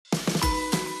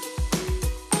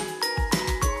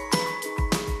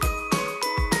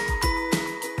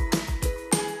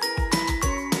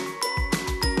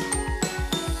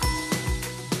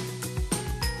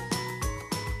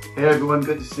Hey everyone,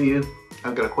 good to see you.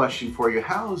 I've got a question for you.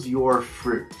 How's your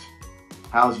fruit?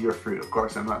 How's your fruit? Of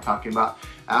course, I'm not talking about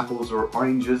apples or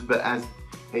oranges, but as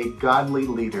a godly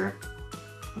leader,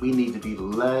 we need to be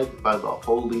led by the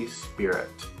Holy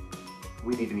Spirit.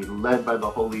 We need to be led by the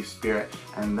Holy Spirit,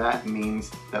 and that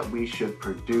means that we should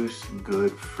produce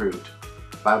good fruit.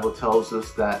 The Bible tells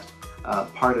us that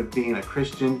part of being a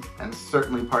Christian, and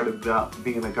certainly part of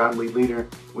being a godly leader,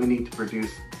 we need to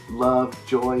produce love,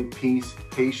 joy, peace,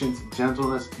 patience,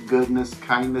 gentleness, goodness,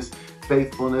 kindness,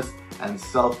 faithfulness, and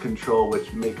self-control,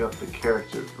 which make up the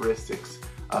characteristics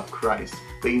of Christ.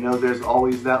 But you know, there's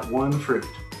always that one fruit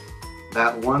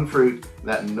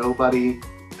that nobody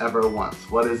ever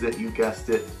wants. What is it? You guessed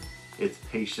it. It's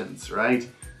patience, right?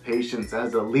 Patience.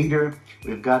 As a leader,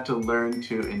 we've got to learn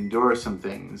to endure some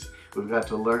things. We've got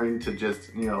to learn to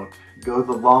just, go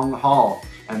the long haul,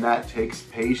 and that takes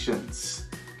patience.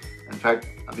 In fact,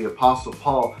 the Apostle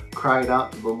Paul cried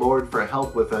out to the Lord for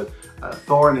help with a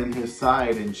thorn in his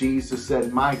side, and Jesus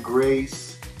said, "My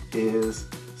grace is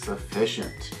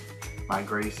sufficient." My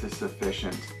grace is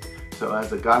sufficient. So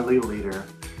as a godly leader,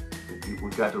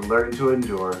 we've got to learn to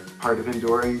endure. Part of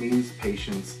enduring means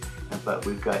patience, but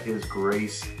we've got His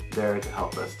grace there to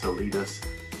help us, to lead us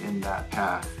in that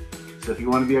path. So if you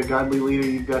want to be a godly leader,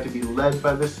 you've got to be led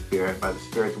by the Spirit, by the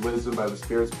Spirit's wisdom, by the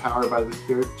Spirit's power, by the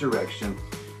Spirit's direction.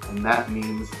 And that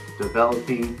means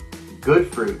developing good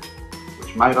fruit,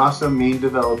 which might also mean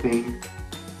developing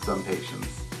some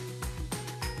patience.